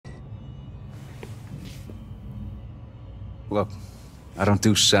Look, I don't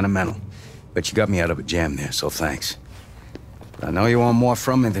do sentimental, but you got me out of a jam there, so thanks. But I know you want more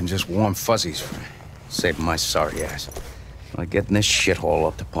from me than just warm fuzzies for saving my sorry ass. Like getting this shithole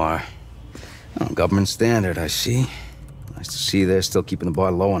up to par. Oh, government standard, I see. Nice to see they're still keeping the bar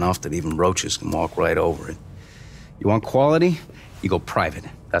low enough that even roaches can walk right over it. You want quality? You go private.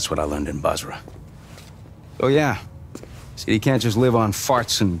 That's what I learned in Basra. Oh yeah. See, you can't just live on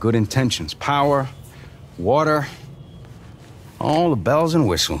farts and good intentions. Power, water, all the bells and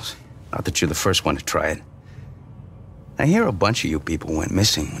whistles. Not that you're the first one to try it. I hear a bunch of you people went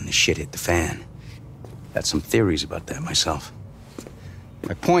missing when the shit hit the fan. Got some theories about that myself.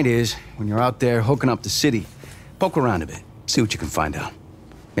 My point is, when you're out there hooking up the city, poke around a bit, see what you can find out.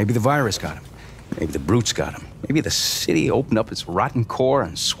 Maybe the virus got him. Maybe the brutes got him. Maybe the city opened up its rotten core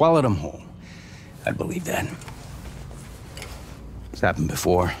and swallowed him whole. I'd believe that. It's happened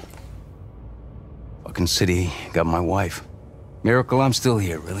before. Fucking city got my wife. Miracle I'm still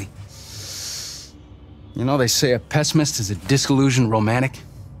here, really. You know, they say a pessimist is a disillusioned romantic.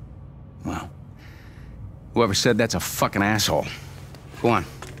 Well, whoever said that's a fucking asshole. Go on,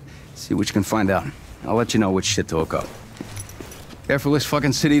 see what you can find out. I'll let you know which shit to hook up. Careful this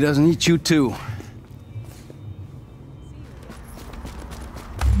fucking city doesn't eat you too.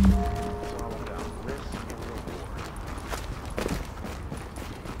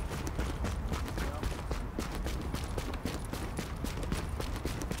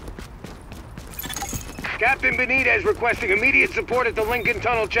 Captain Benitez requesting immediate support at the Lincoln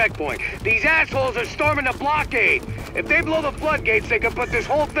Tunnel checkpoint. These assholes are storming the blockade. If they blow the floodgates, they can put this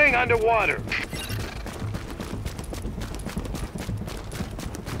whole thing underwater.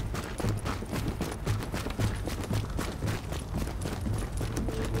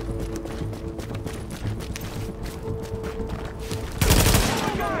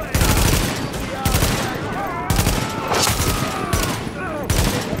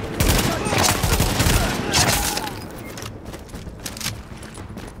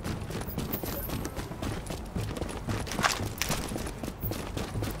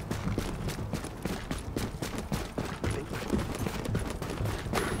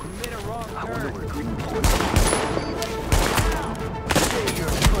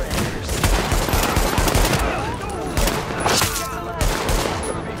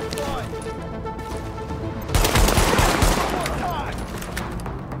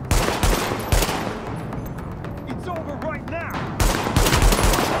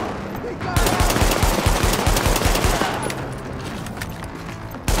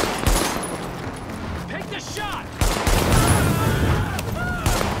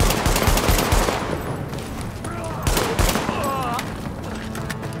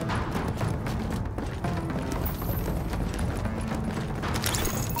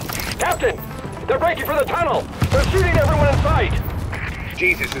 Captain! They're breaking for the tunnel! They're shooting everyone in sight!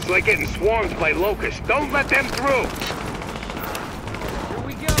 Jesus, it's like getting swarmed by locusts. Don't let them through! Here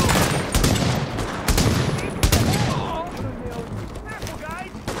we go! Careful,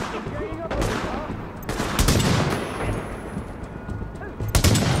 guys!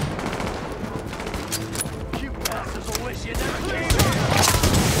 You bastards will wish you never came here!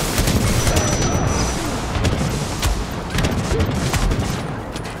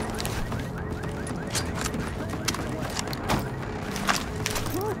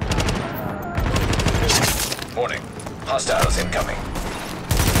 Warning. Hostiles incoming.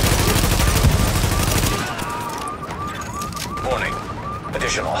 Warning.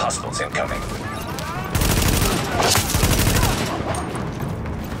 Additional hostiles incoming.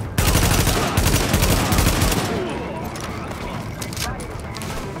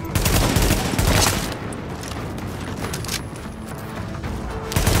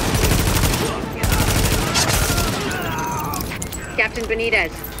 Captain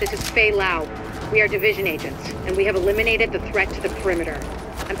Benitez, this is Fei Lau. We are division agents, and we have eliminated the threat to the perimeter.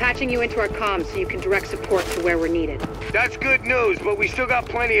 I'm patching you into our comms so you can direct support to where we're needed. That's good news, but we still got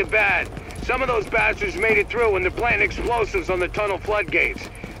plenty of bad. Some of those bastards made it through and they're planting explosives on the tunnel floodgates.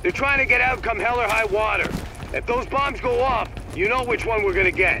 They're trying to get out come hell or high water. If those bombs go off, you know which one we're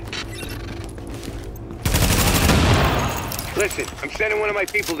gonna get. Listen, I'm sending one of my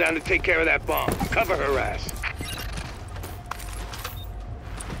people down to take care of that bomb. Cover her ass.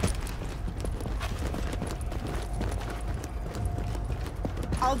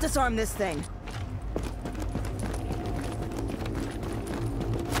 I'll disarm this thing.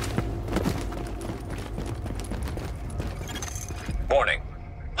 Warning.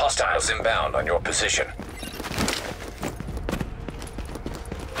 Hostiles inbound on your position.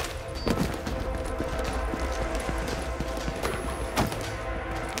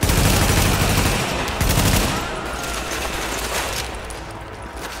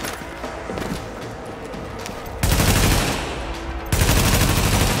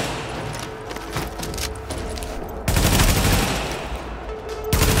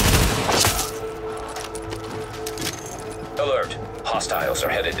 Hostiles are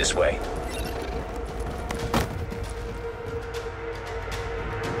headed this way.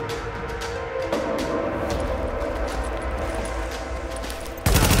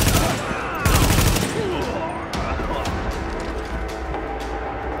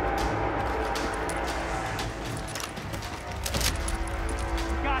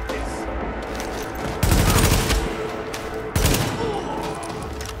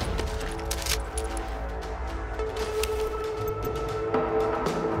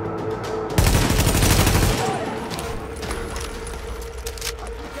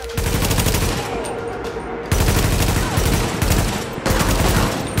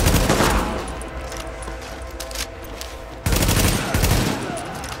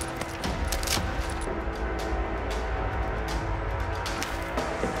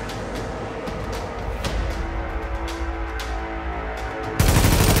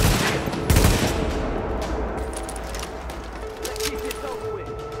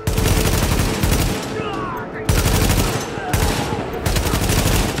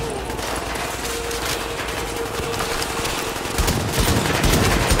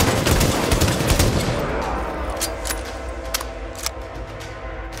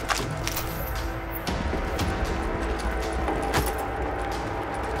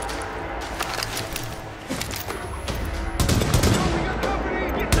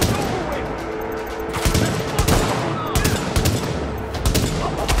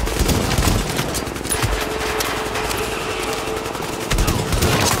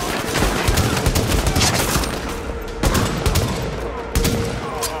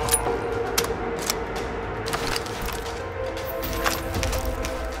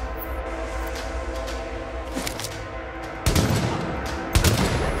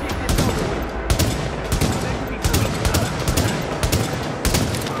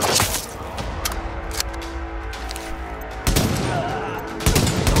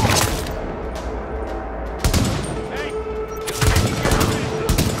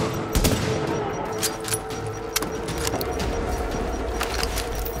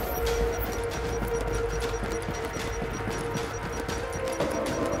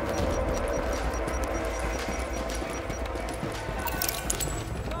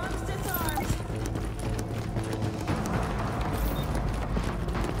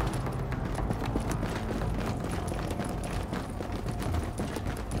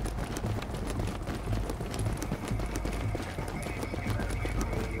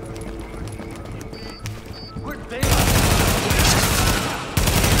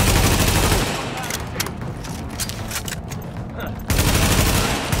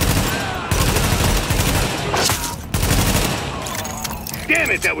 Damn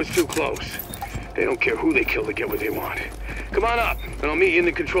it, that was too close. They don't care who they kill to get what they want. Come on up, and I'll meet you in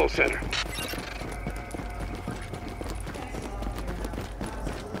the control center.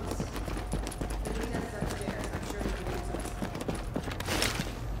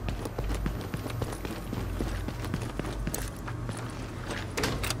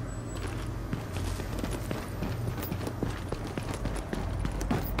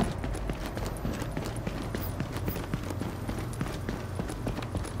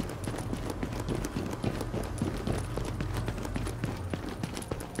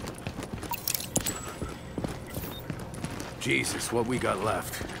 Jesus, what we got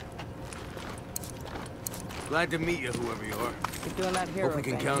left. Glad to meet you, whoever you are. Keep doing that hero Hope we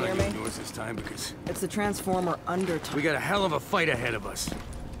can thing, count hear on me? you yours this time, because It's the Transformer Undertone. we got a hell of a fight ahead of us.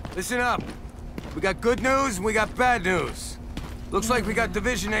 Listen up. We got good news and we got bad news. Looks like we got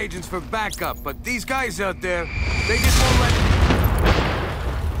division agents for backup, but these guys out there, they just won't let...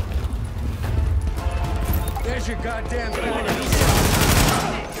 There's your goddamn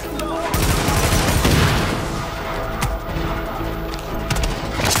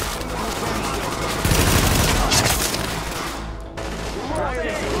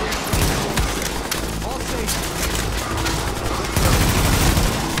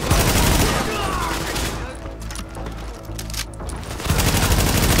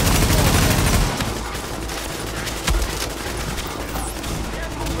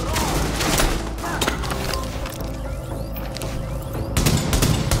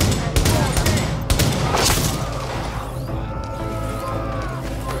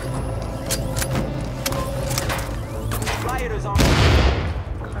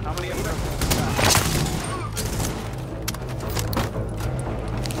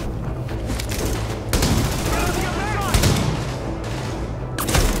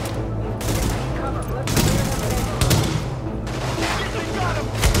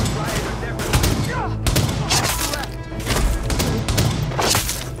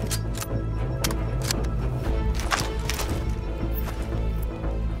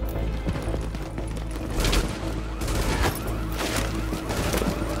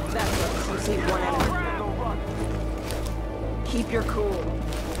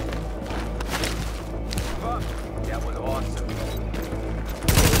That was awesome.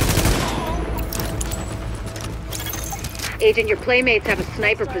 Agent, your playmates have a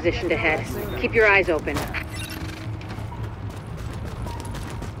sniper positioned ahead. Keep your eyes open.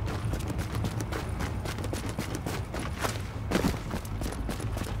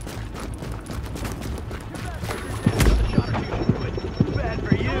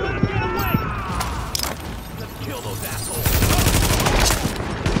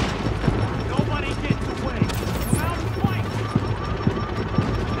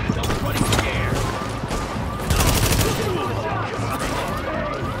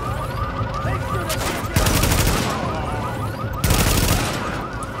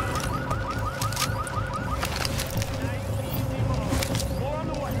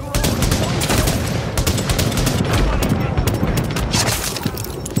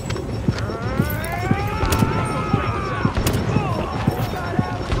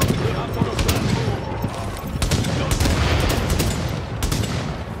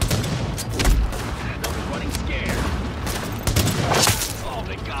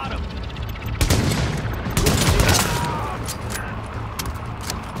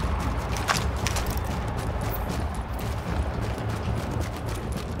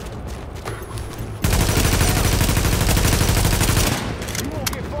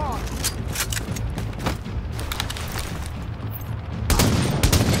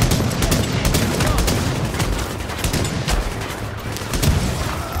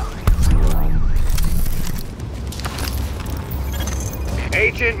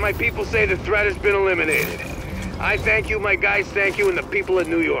 Agent, my people say the threat has been eliminated. I thank you, my guys thank you, and the people of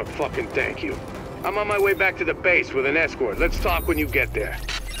New York fucking thank you. I'm on my way back to the base with an escort. Let's talk when you get there.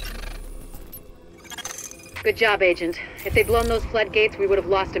 Good job, Agent. If they'd blown those floodgates, we would have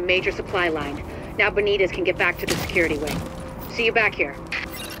lost a major supply line. Now Benitez can get back to the security wing. See you back here.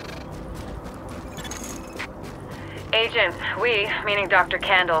 Agent, we, meaning Dr.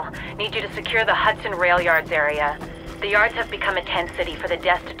 Candle, need you to secure the Hudson Rail Yards area. The yards have become a tent city for the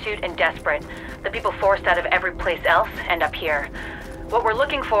destitute and desperate. The people forced out of every place else end up here. What we're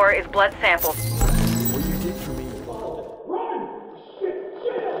looking for is blood samples. What you did for me.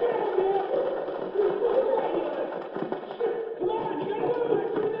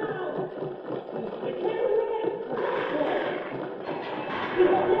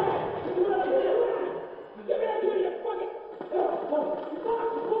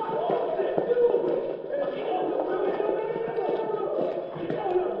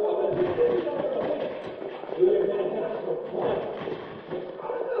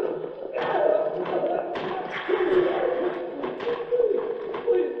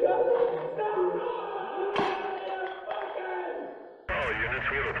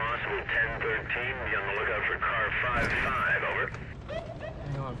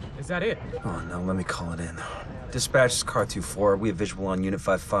 Is that it? Oh, no, let me call it in. Dispatch is car 2-4. We have visual on Unit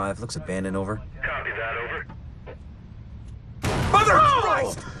 5-5. Looks abandoned, over. Copy that, over. Mother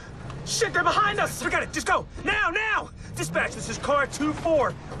Christ! Shit, they're behind us! Forget it, just go! Now, now! Dispatch, this is car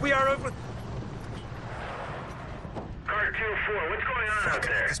 2-4. We are over... Car 2-4, what's going on out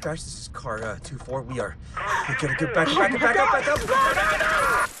there? Dispatch, this is car 2-4. We are... Car We gotta get back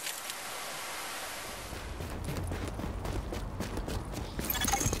up!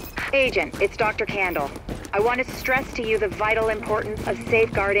 Agent, it's Dr. Candle. I want to stress to you the vital importance of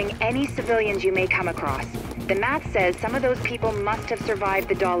safeguarding any civilians you may come across. The math says some of those people must have survived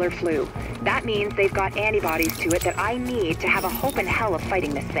the dollar flu. That means they've got antibodies to it that I need to have a hope in hell of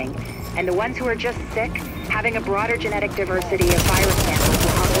fighting this thing. And the ones who are just sick, having a broader genetic diversity of virus samples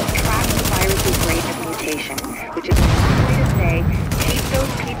will help us track the virus's rate of mutation, which is a long way to say, keep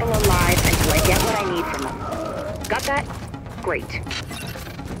those people alive until I get what I need from them. Got that? Great.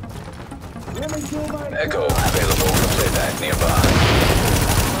 Echo available for playback nearby.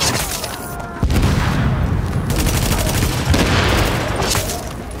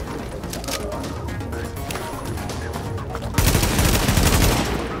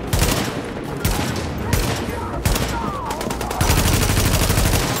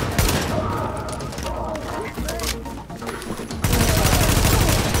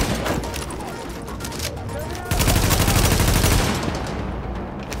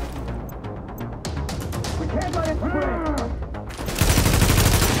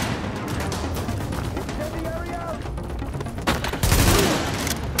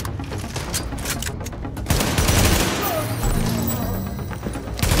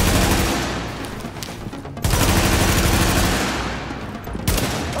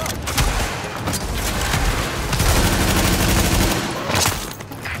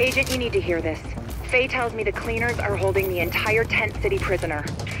 Agent, you need to hear this. Faye tells me the cleaners are holding the entire tent city prisoner.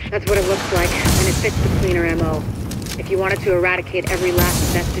 That's what it looks like, and it fits the cleaner MO. If you wanted to eradicate every last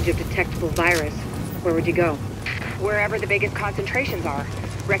vestige of detectable virus, where would you go? Wherever the biggest concentrations are.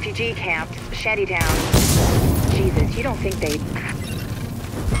 Refugee camps, shantytowns. Jesus, you don't think they'd...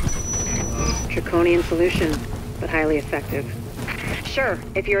 Draconian solution, but highly effective. Sure,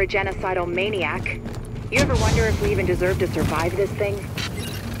 if you're a genocidal maniac. You ever wonder if we even deserve to survive this thing?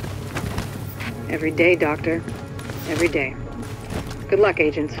 Every day, Doctor. Every day. Good luck,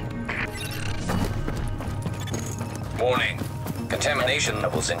 agents. Warning. Contamination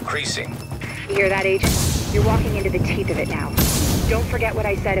levels increasing. You hear that, Agent? You're walking into the teeth of it now. Don't forget what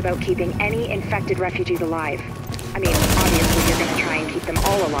I said about keeping any infected refugees alive. I mean, obviously you're gonna try and keep them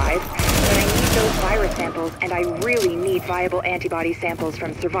all alive, but I need those virus samples, and I really need viable antibody samples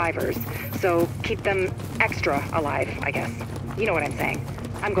from survivors. So keep them extra alive, I guess. You know what I'm saying.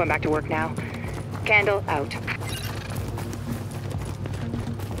 I'm going back to work now. Candle out.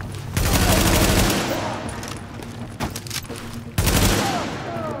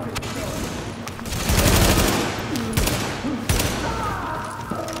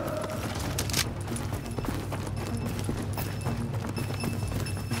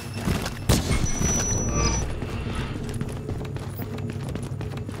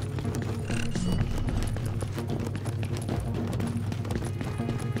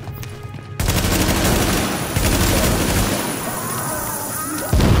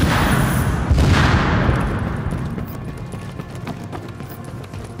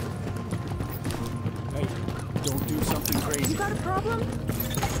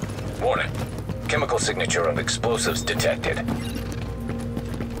 Warning. Chemical signature of explosives detected.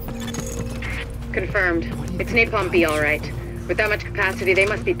 Confirmed. It's Napalm B, all right. With that much capacity, they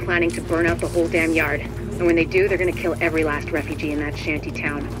must be planning to burn out the whole damn yard. And when they do, they're gonna kill every last refugee in that shanty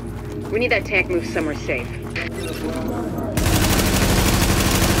town. We need that tank moved somewhere safe.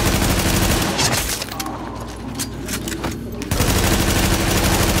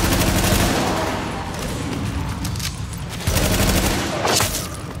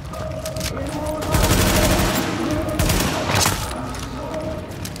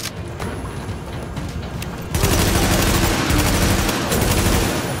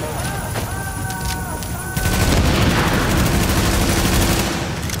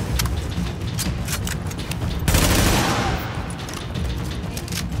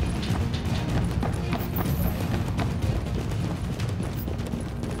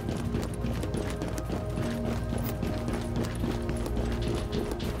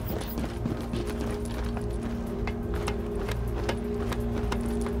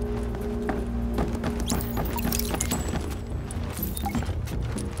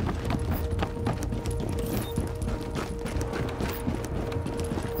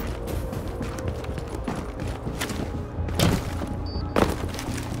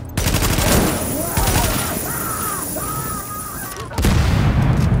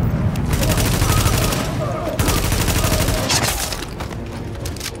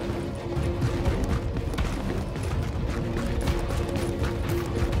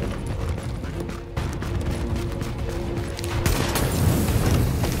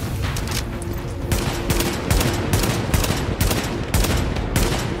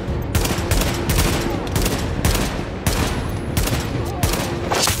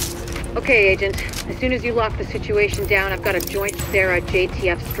 Okay, Agent. As soon as you lock the situation down, I've got a joint Sarah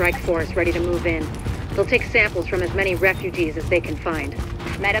JTF strike force ready to move in. They'll take samples from as many refugees as they can find.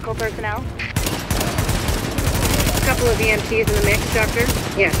 Medical personnel? A couple of EMTs in the mix, Doctor?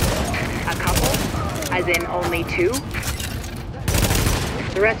 Yes. A couple? As in only 2?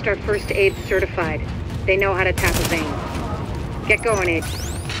 The rest are first aid certified. They know how to tap a vein. Get going, Agent.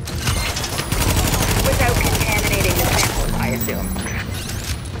 Without contaminating the samples, I assume.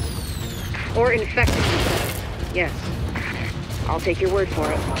 Or infecting themselves. Yes. I'll take your word for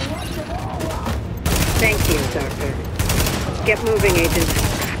it. Thank you, Doctor. Get moving, Agent.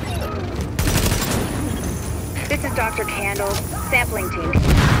 This is Dr. Candle, sampling team.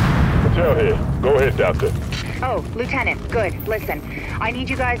 Patel here. Go ahead, Doctor. Oh, Lieutenant, good. Listen, I need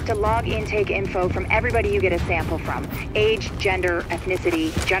you guys to log intake info from everybody you get a sample from. Age, gender,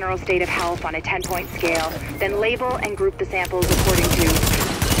 ethnicity, general state of health on a 10-point scale. Then label and group the samples according to...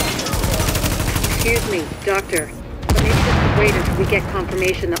 Excuse me, Doctor. But maybe just wait until we get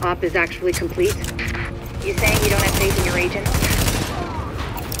confirmation the op is actually complete. You saying you don't have faith in your agents?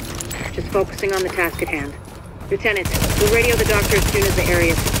 Just focusing on the task at hand. Lieutenant, we'll radio the doctor as soon as the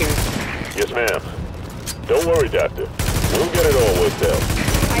area is secure. Yes, ma'am. Don't worry, Doctor. We'll get it all worked out.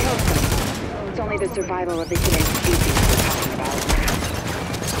 I hope so. It's only the survival of the human species we're talking about.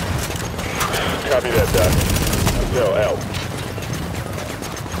 Copy that, Doc. No, out.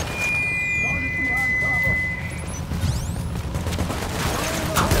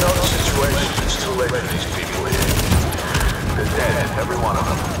 You know the situation is too late for these people here. They're dead, every one of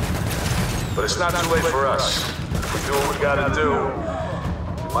them. But it's not too late for us. If we do what we gotta do,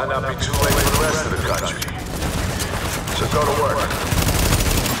 it might not be too late for the rest of the country. So go to work.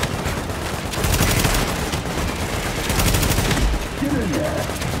 Get in there.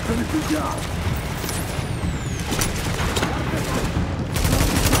 Finish the job.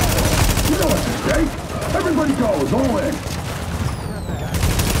 You know what to say. Everybody goes, all in.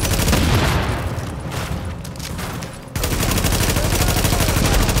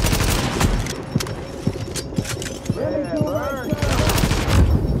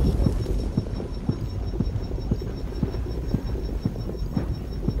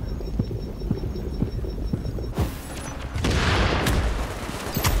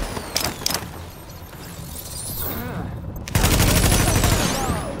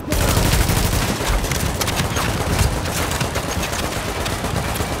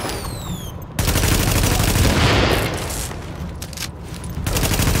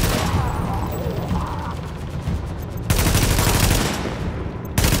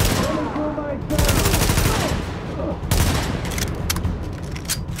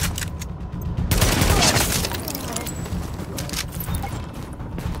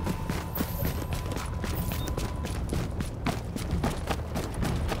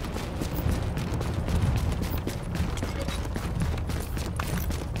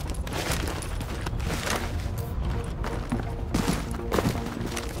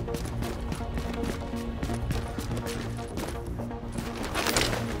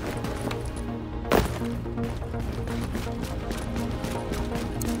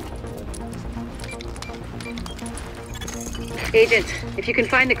 Agent, if you can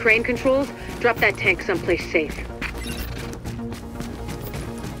find the crane controls, drop that tank someplace safe.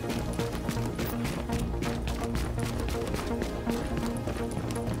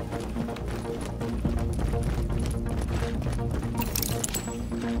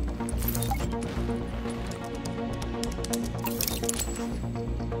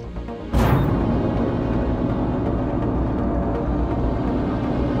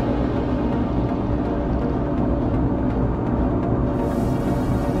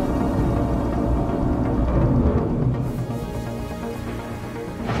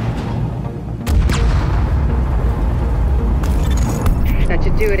 That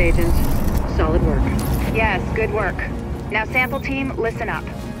should do it, Agent. Solid work. Yes, good work. Now, sample team, listen up.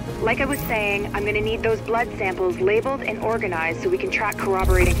 Like I was saying, I'm gonna need those blood samples labeled and organized so we can track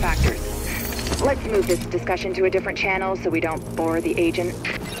corroborating factors. Let's move this discussion to a different channel so we don't bore the agent.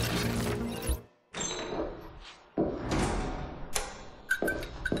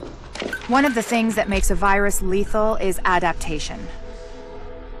 One of the things that makes a virus lethal is adaptation.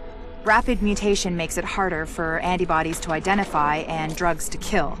 Rapid mutation makes it harder for antibodies to identify and drugs to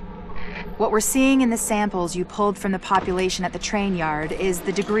kill. What we're seeing in the samples you pulled from the population at the train yard is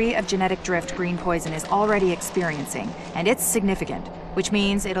the degree of genetic drift green poison is already experiencing, and it's significant, which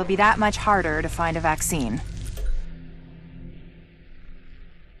means it'll be that much harder to find a vaccine.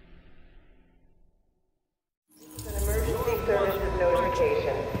 An emergency services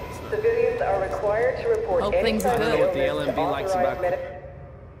notification. Civilians are required to report Hope any things are good. what the LMB likes about.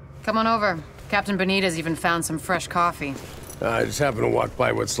 Come on over. Captain Benitez even found some fresh coffee. I just happened to walk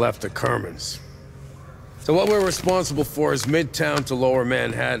by what's left of Kerman's. So what we're responsible for is Midtown to Lower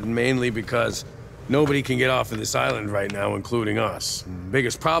Manhattan, mainly because nobody can get off of this island right now, including us. And the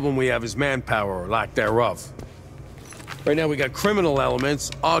biggest problem we have is manpower, or lack thereof. Right now we got criminal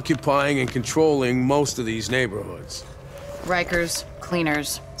elements occupying and controlling most of these neighborhoods. Rikers,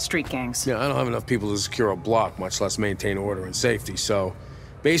 cleaners, street gangs. Yeah, I don't have enough people to secure a block, much less maintain order and safety, so...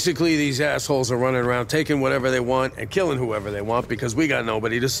 basically, these assholes are running around taking whatever they want and killing whoever they want because we got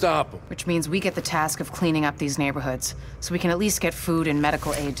nobody to stop them. Which means we get the task of cleaning up these neighborhoods, so we can at least get food and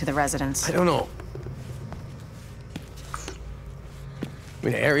medical aid to the residents. I don't know. I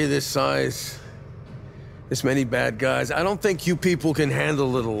mean, an area this size, this many bad guys, I don't think you people can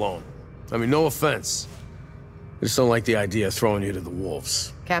handle it alone. I mean, no offense. I just don't like the idea of throwing you to the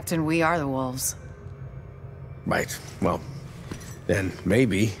wolves. Captain, we are the wolves. Right, well... then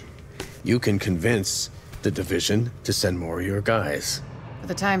maybe you can convince the division to send more of your guys. For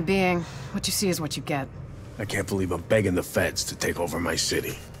the time being, what you see is what you get. I can't believe I'm begging the feds to take over my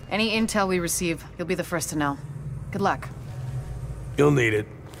city. Any intel we receive, you'll be the first to know. Good luck. You'll need it.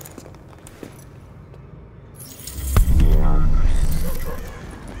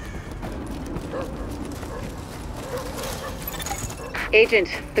 Agent,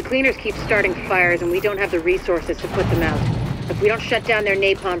 the cleaners keep starting fires and we don't have the resources to put them out. If we don't shut down their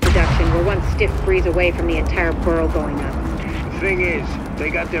napalm production, we're one stiff breeze away from the entire borough going up. The thing is, they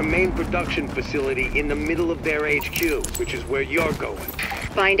got their main production facility in the middle of their HQ, which is where you're going.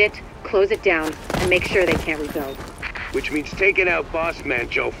 Find it, close it down, and make sure they can't rebuild. Which means taking out boss man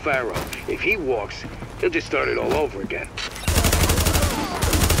Joe Farrow. If he walks, he'll just start it all over again.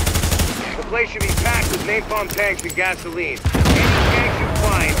 The place should be packed with napalm tanks and gasoline. Any tanks you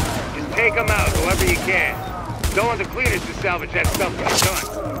find, just take them out however you can. Don't want the cleaners to salvage that stuff when it's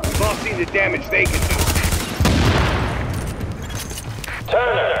done. We've all seen the damage they can do.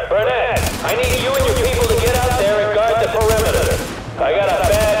 Turner, Burnett, I need you and your people to get out there and guard the perimeter. I got a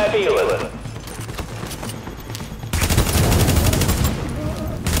bad feeling.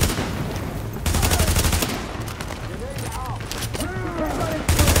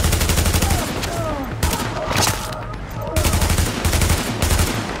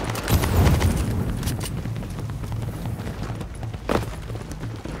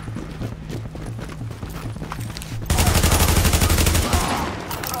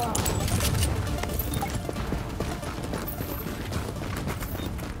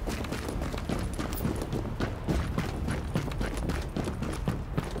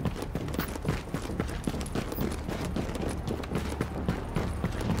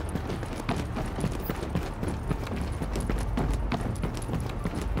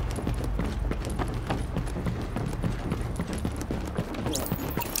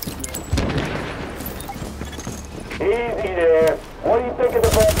 Easy there. What do you think of the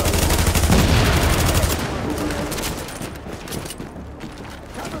ball?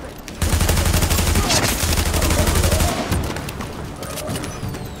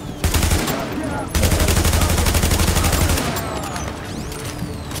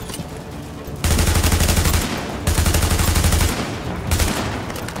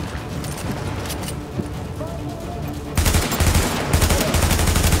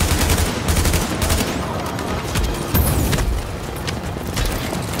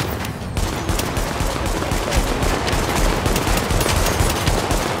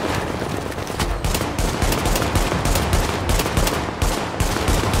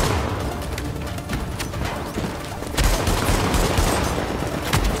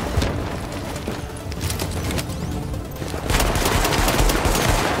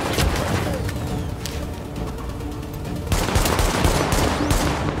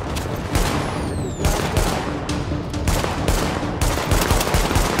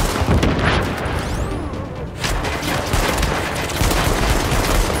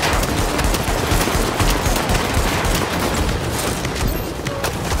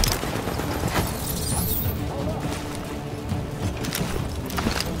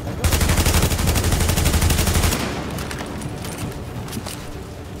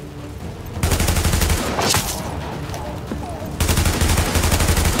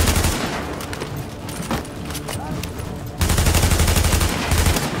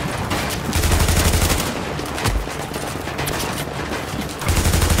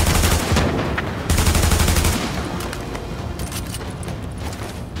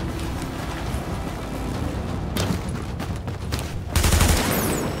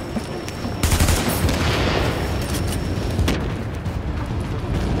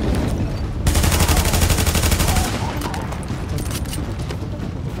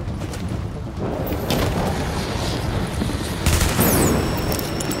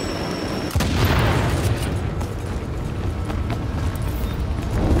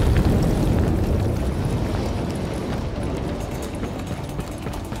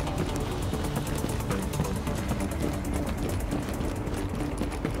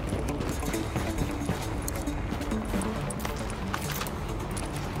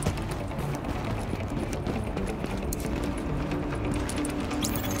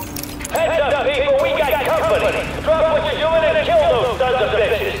 Heads up, people, we got company. Drop what you're doing and kill those sons of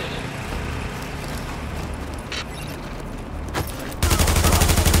bitches.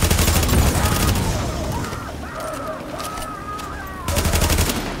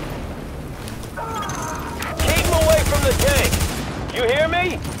 Keep them away from the tank. You hear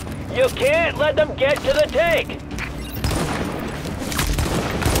me? You can't let them get to the tank.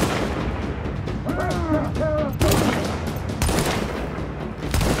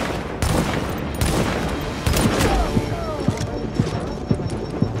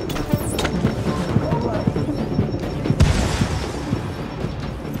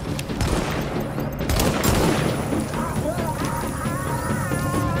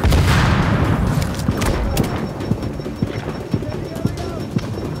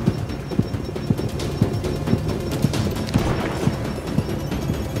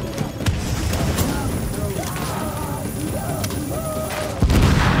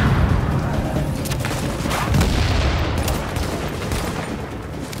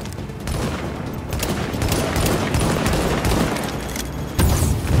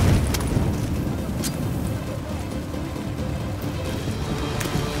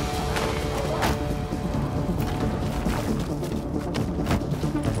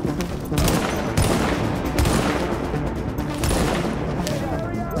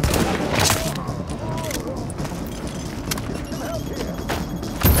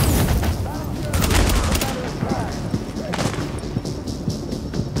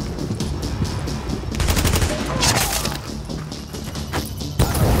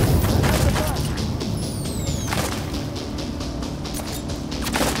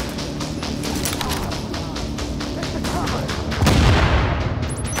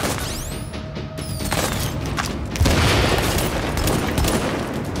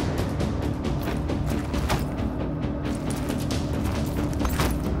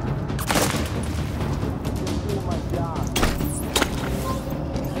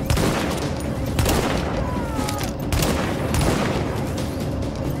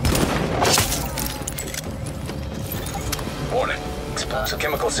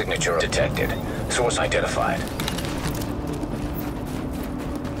 Chemical signature detected. Source identified.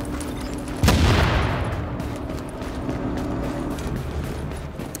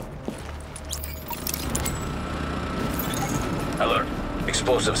 Alert.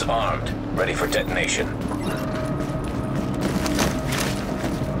 Explosives armed. Ready for detonation.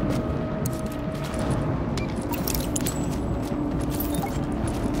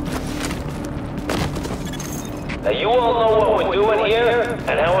 Now you all know what we're doing here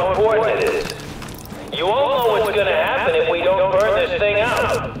and how important it is. You all know what's gonna happen if we don't burn this thing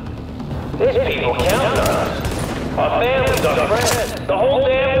out. There's people counting on us. Our families, our friends, the whole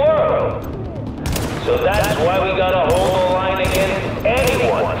damn world. So that's why we gotta hold the line against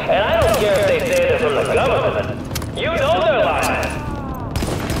anyone. And I don't care if they say they're from the government. You know they're lying.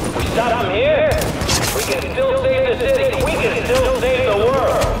 We stop them here, we can still save the city. We can still save the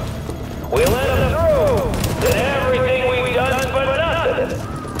world. We let them through, then everything we've done for nothing.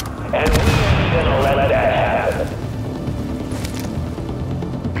 And we ain't gonna let that happen.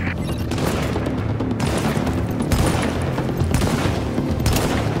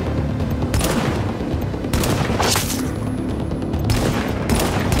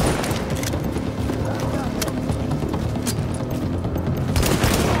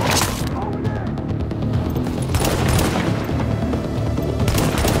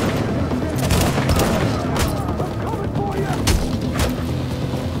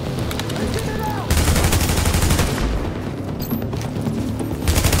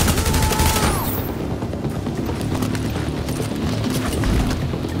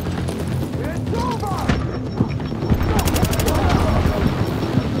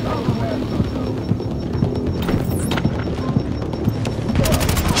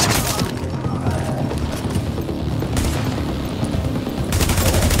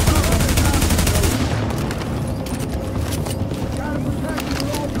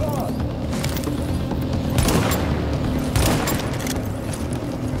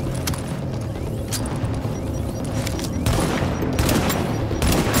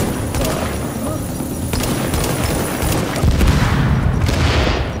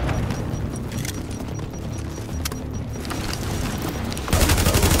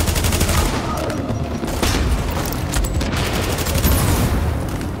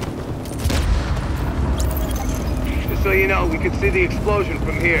 So you know, we could see the explosion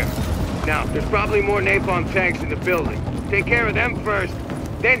from here. Now, there's probably more napalm tanks in the building. Take care of them first,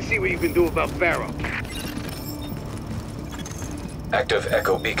 then see what you can do about Pharaoh. Active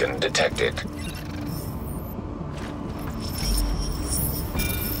echo beacon detected.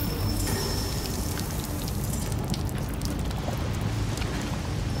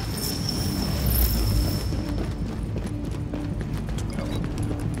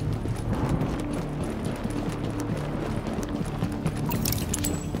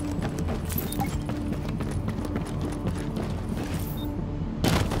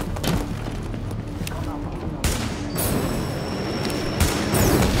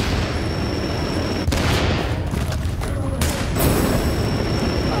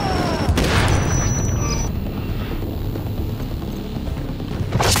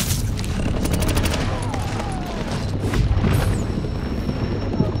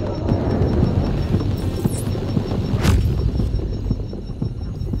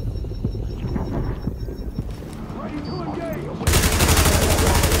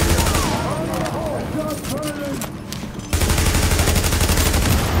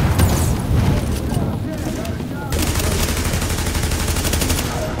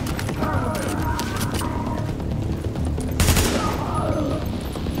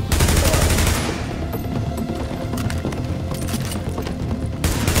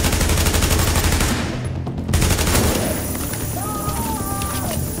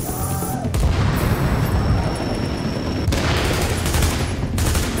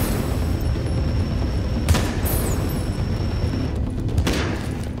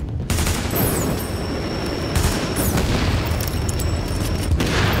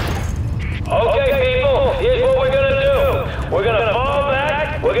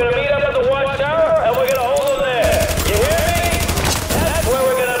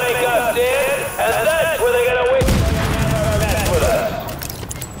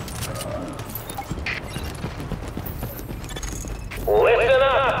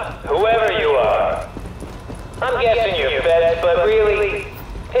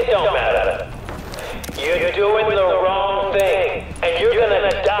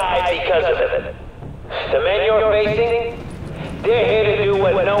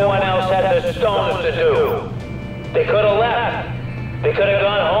 They could have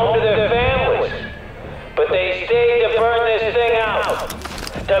gone home to their families. But they stayed to burn this thing out.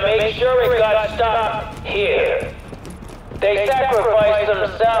 make sure it got stuck here. They sacrificed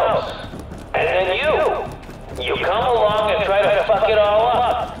themselves. And then you come along and try to fuck it all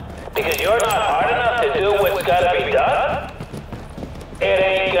up. Because you're not hard enough to do what's gotta be done? It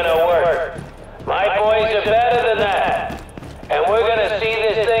ain't gonna work. My boys are better than that. And we're gonna see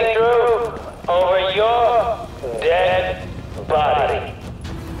this thing through over your dead body.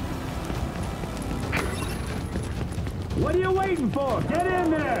 What are you waiting for? Get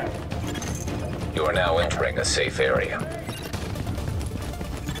in there! You are now entering a safe area.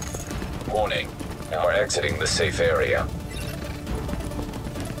 Warning, you are exiting the safe area.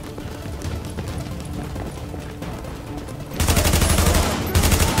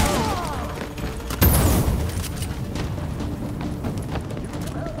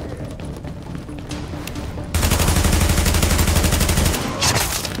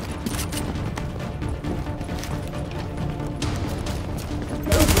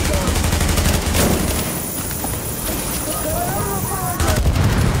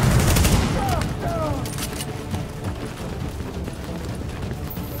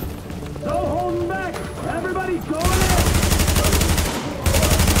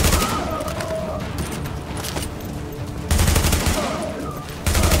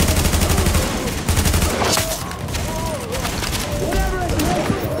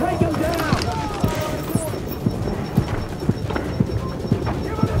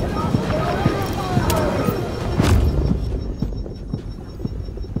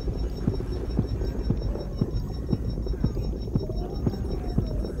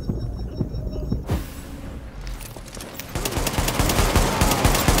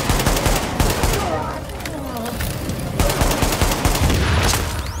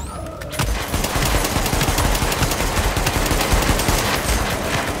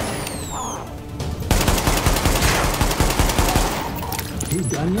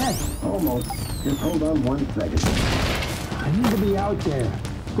 Done yet? Almost. Just hold on 1 second. I need to be out there.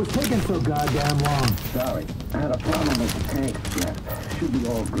 What's taking so goddamn long? Sorry. I had a problem with the tank strap. Should be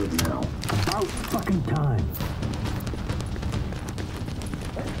all good now. About fucking time.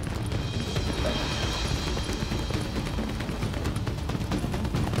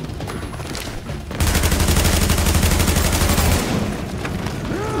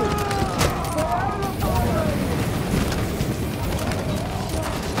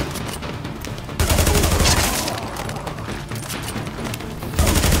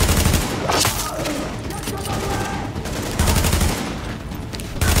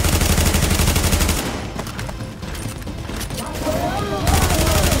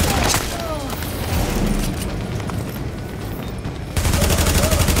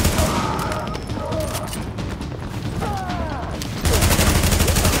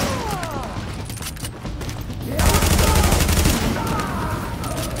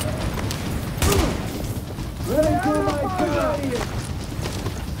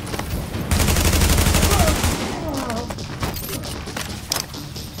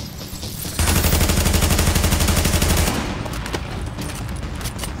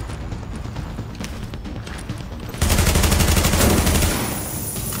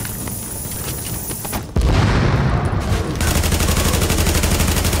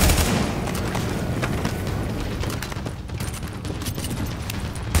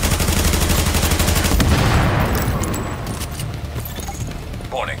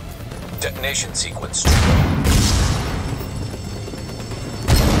 Detonation sequence.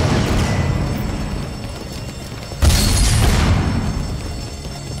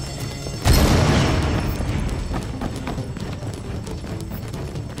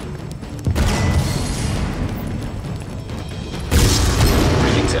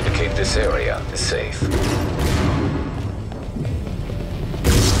 Readings indicate this area is safe.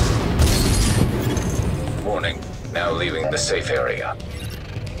 Warning, now leaving the safe area.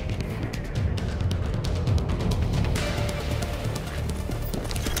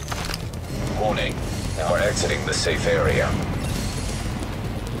 Warning, now we're exiting the safe area.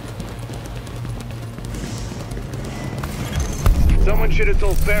 Someone should have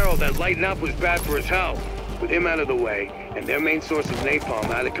told Farrell that lighting up was bad for his health. With him out of the way, and their main source of napalm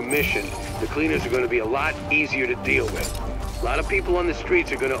out of commission, the cleaners are going to be a lot easier to deal with. A lot of people on the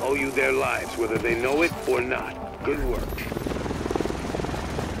streets are going to owe you their lives, whether they know it or not. Good work.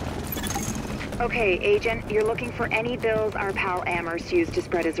 Okay, Agent, you're looking for any bills our pal Amherst used to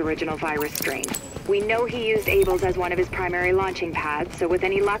spread his original virus strain. We know he used Abel's as one of his primary launching pads, so with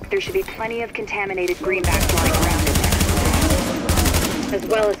any luck, there should be plenty of contaminated greenbacks lying around in there. As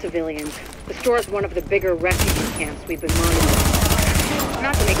well as civilians. The store's one of the bigger refugee camps we've been monitoring.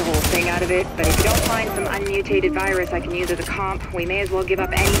 Not to make a whole thing out of it, but if you don't find some unmutated virus I can use as a comp, we may as well give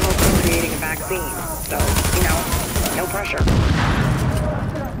up any hope of creating a vaccine. So, you know, no pressure.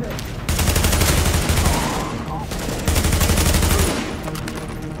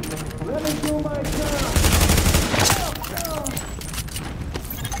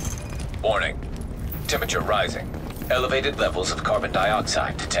 Warning. Temperature rising. Elevated levels of carbon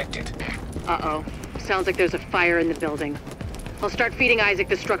dioxide detected. Uh-oh. Sounds like there's a fire in the building. I'll start feeding Isaac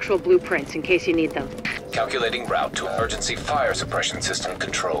the structural blueprints in case you need them. Calculating route to emergency fire suppression system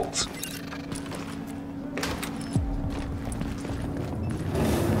controls.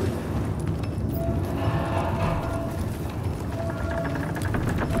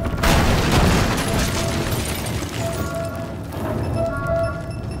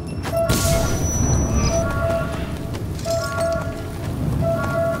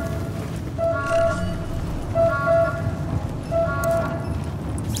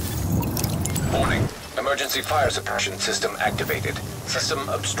 Emergency fire suppression system activated. System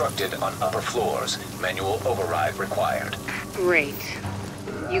obstructed on upper floors. Manual override required. Great.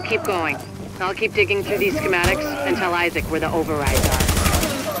 You keep going. I'll keep digging through these schematics and tell Isaac where the overrides are.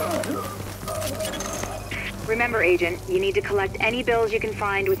 Remember, Agent, you need to collect any bills you can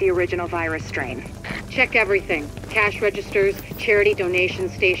find with the original virus strain. Check everything. Cash registers, charity donation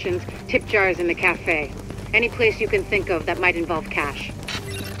stations, tip jars in the cafe. Any place you can think of that might involve cash.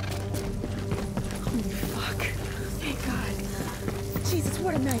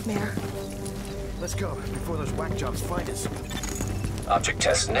 What a nightmare. Let's go, before those whack jobs find us. Object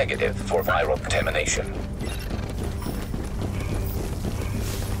test negative for viral contamination.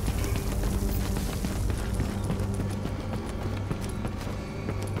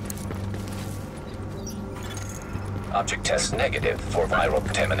 Object test negative for viral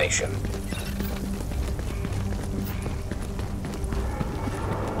contamination.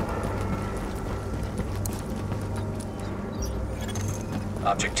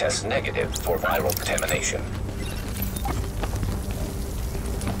 Object test negative for viral contamination.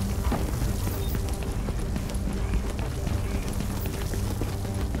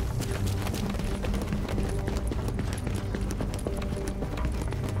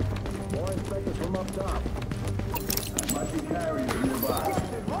 More inspectors from up top. There might be carriers nearby.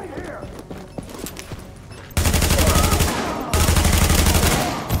 Right here!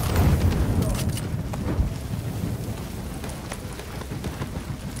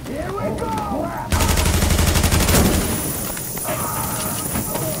 Here we go!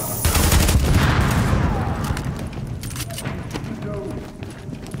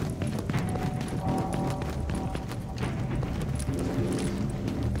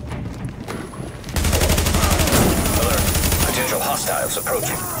 Alert. Potential hostiles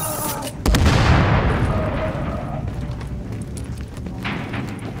approaching.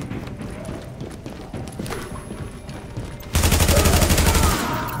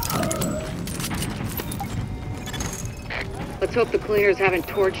 Let's hope the cleaners haven't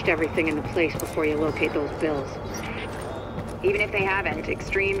torched everything into place before you locate those bills. Even if they haven't,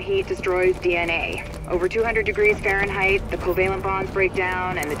 extreme heat destroys DNA. Over 200 degrees Fahrenheit, the covalent bonds break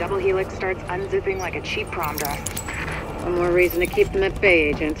down, and the double helix starts unzipping like a cheap prom dress. One more reason to keep them at bay,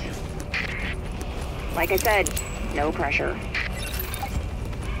 Agent. Like I said, no pressure.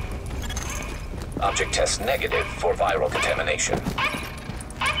 Object test negative for viral contamination.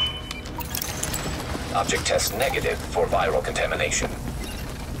 Object test negative for viral contamination.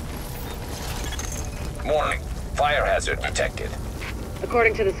 Warning. Fire hazard detected.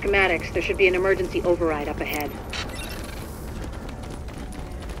 According to the schematics, there should be an emergency override up ahead.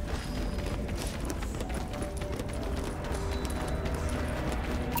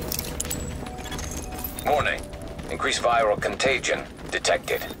 Warning. Increased viral contagion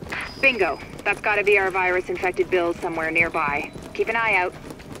detected. Bingo. That's gotta be our virus-infected bills somewhere nearby. Keep an eye out,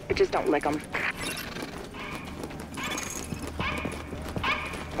 but just don't lick them.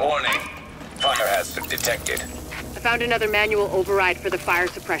 Warning. Fire hazard detected. I found another manual override for the fire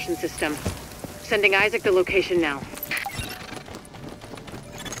suppression system. Sending Isaac the location now.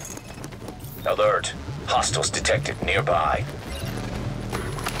 Alert. Hostiles detected nearby.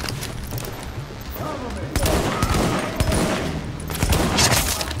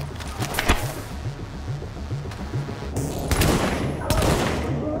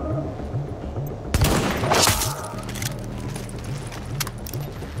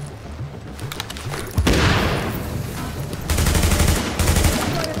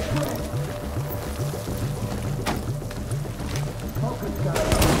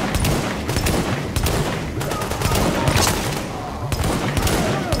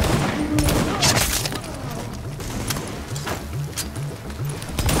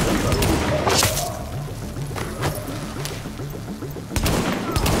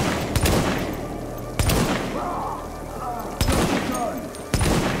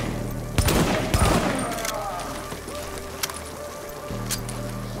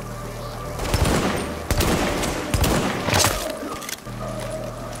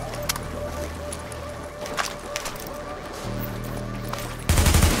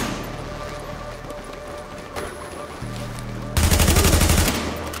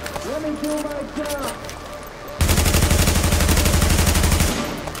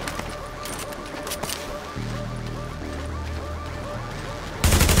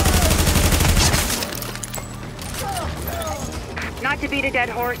 beat a dead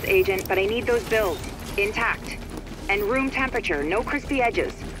horse, Agent, but I need those bills. Intact. And room temperature, no crispy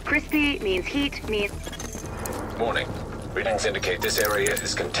edges. Crispy means heat, means... Warning. Readings indicate this area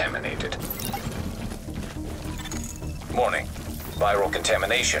is contaminated. Warning. Viral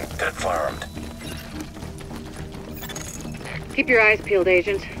contamination confirmed. Keep your eyes peeled,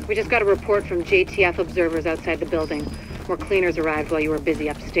 Agent. We just got a report from JTF observers outside the building. More cleaners arrived while you were busy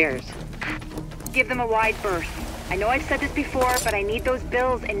upstairs. Give them a wide berth. I know I've said this before, but I need those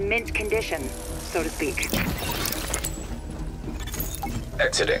bills in mint condition, so to speak.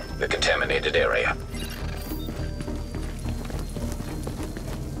 Exiting the contaminated area.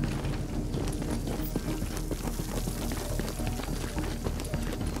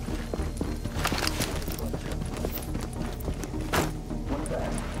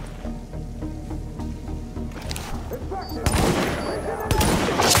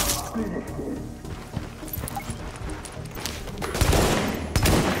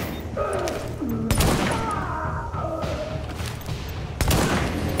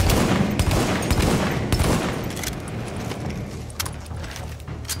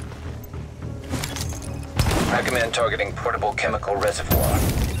 Recommend targeting portable chemical reservoir.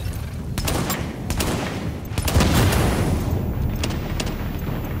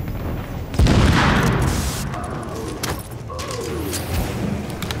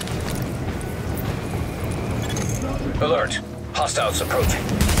 Alert. Hostiles approaching.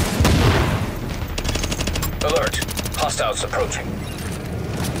 Alert. Hostiles approaching.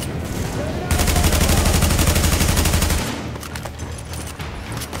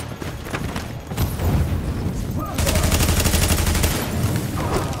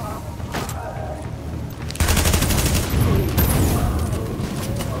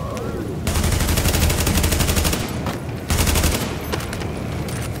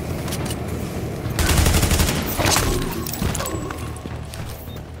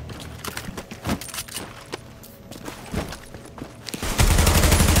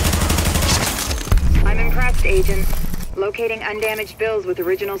 Agent. Locating undamaged bills with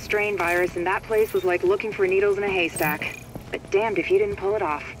original strain virus in that place was like looking for needles in a haystack. But damned if you didn't pull it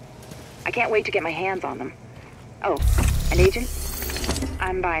off. I can't wait to get my hands on them. Oh, and Agent?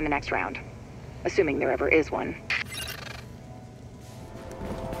 I'm buying the next round. Assuming there ever is one.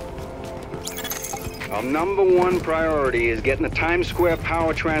 Our #1 priority is getting the Times Square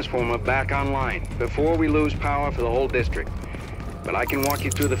power transformer back online before we lose power for the whole district. But I can walk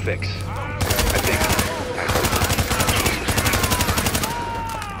you through the fix. I think.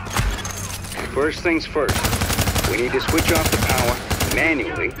 First things first, we need to switch off the power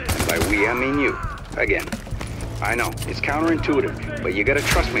manually, and by we I mean you. Again. I know, it's counterintuitive, but you gotta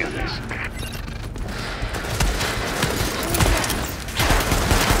trust me on this.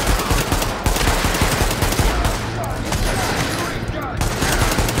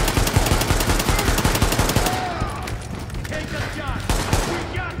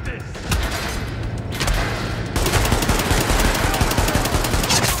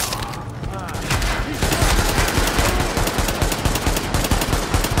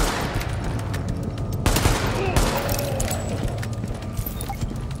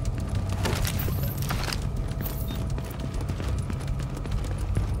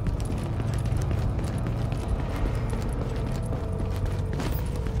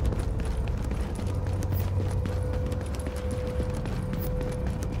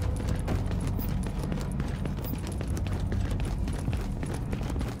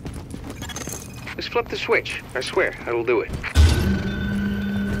 Just flip the switch. I swear, it'll do it.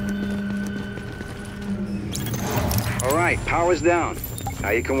 All right, power's down.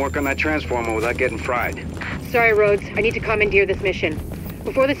 Now you can work on that transformer without getting fried. Sorry, Rhodes. I need to commandeer this mission.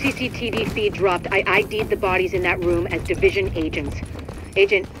 Before the CCTV feed dropped, I ID'd the bodies in that room as Division agents.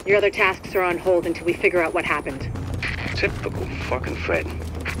 Agent, your other tasks are on hold until we figure out what happened. Typical fucking Fred.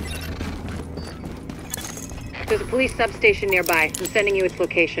 There's a police substation nearby. I'm sending you its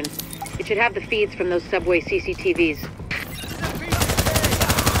location. It should have the feeds from those subway CCTVs.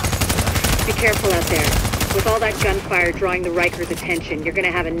 Be careful out there. With all that gunfire drawing the Rikers' attention, you're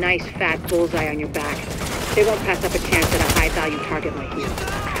gonna have a nice fat bullseye on your back. They won't pass up a chance at a high-value target like you.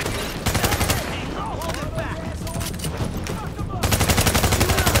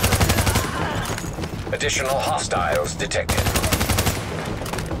 Additional hostiles detected.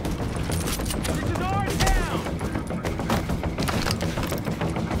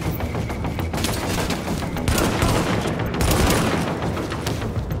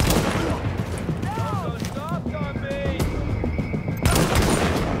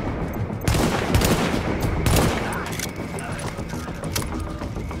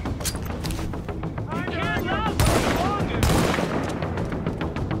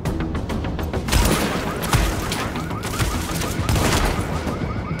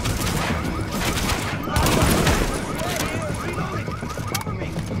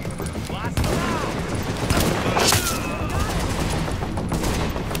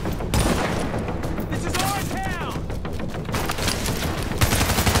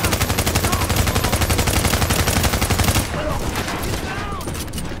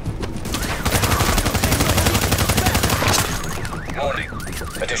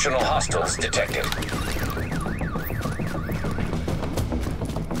 Additional hostiles detected.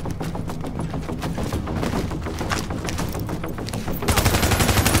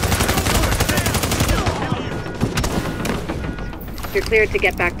 You're cleared to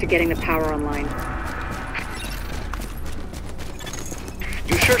get back to getting the power online.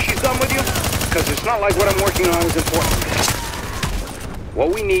 You sure she's done with you? Because it's not like what I'm working on is important.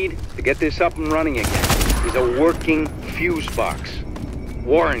 What we need to get this up and running again is a working fuse box.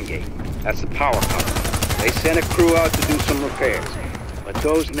 Warrengate, that's the power company. They sent a crew out to do some repairs. But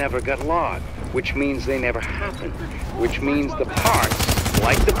those never got logged, which means they never happened. Which means the parts,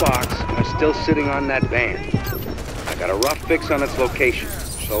 like the box, are still sitting on that van. I got a rough fix on its location,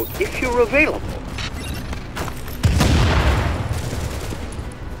 so if you're available...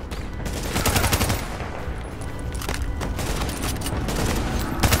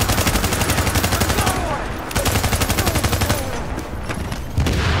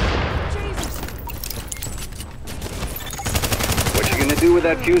 What you're gonna do with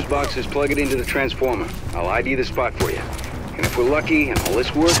that fuse box is plug it into the transformer. I'll ID the spot for you. And if we're lucky and all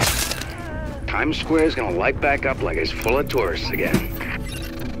this works, Times Square is gonna light back up like it's full of tourists again.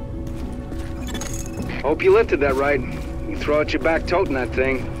 Hope you lifted that right. You throw out your back toting that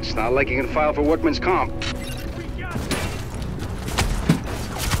thing. It's not like you can file for workman's comp.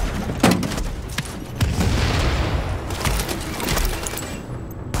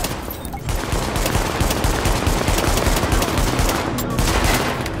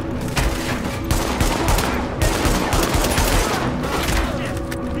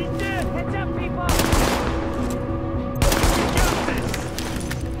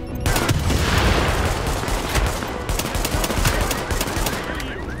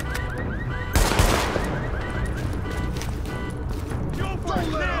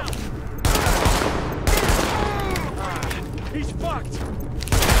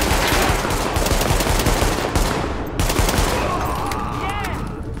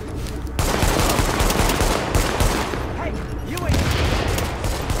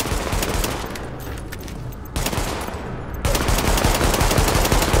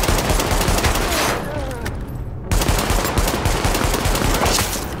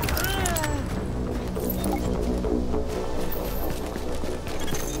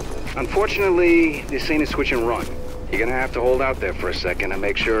 Unfortunately, this ain't a switch and run. You're gonna have to hold out there for a second and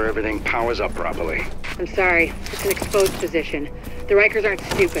make sure everything powers up properly. I'm sorry. It's an exposed position. The Rikers aren't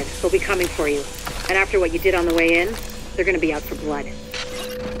stupid. They'll be coming for you. And after what you did on the way in, they're gonna be out for blood.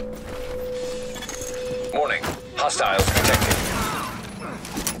 Warning. Hostiles detected.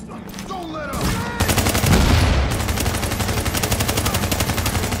 Don't let up!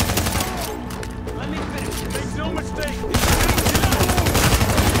 Let me finish. Make no mistake.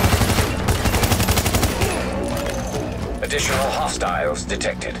 Additional hostiles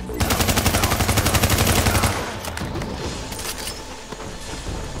detected.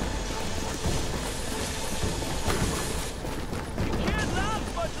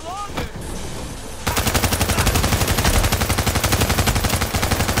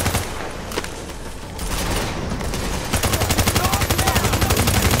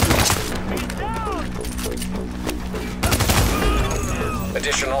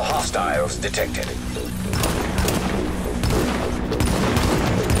 Additional hostiles detected.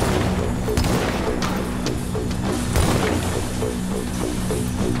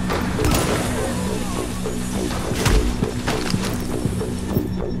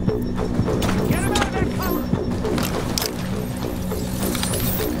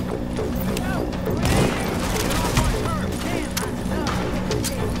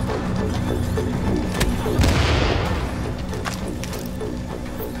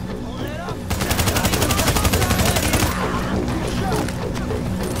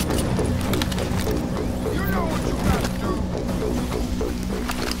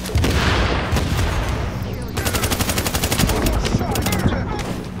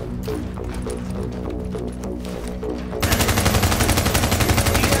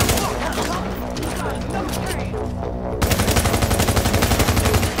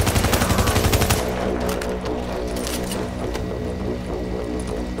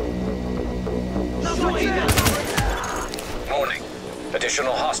 Warning.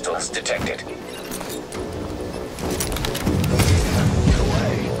 Additional hostiles detected.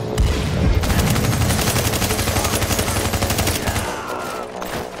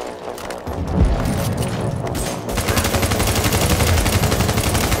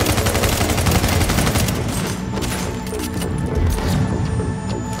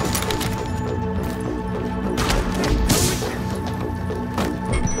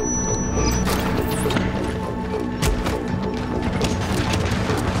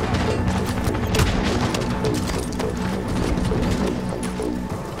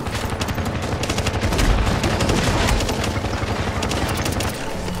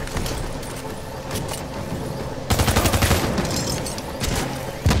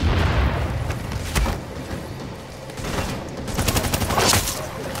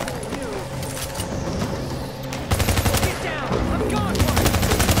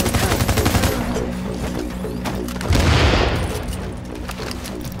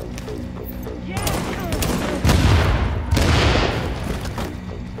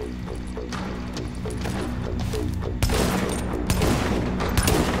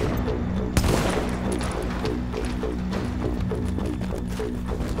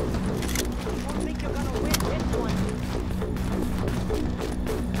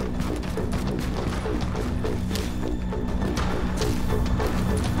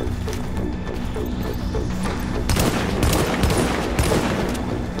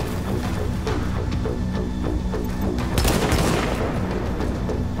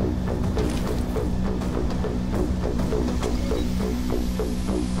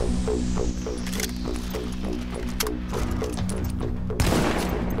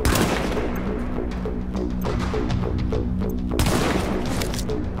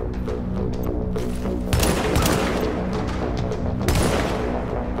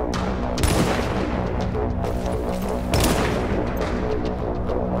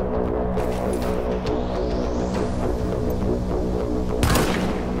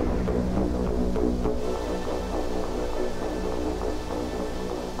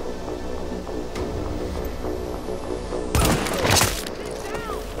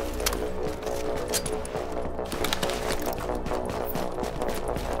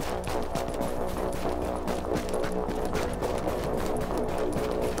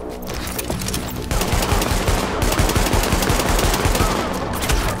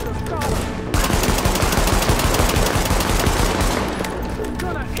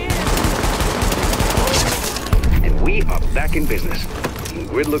 we are back in business. The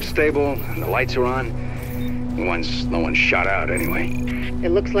grid looks stable, and the lights are on. No one's shot out anyway. It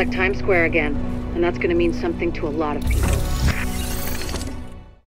looks like Times Square again, and that's gonna mean something to a lot of people.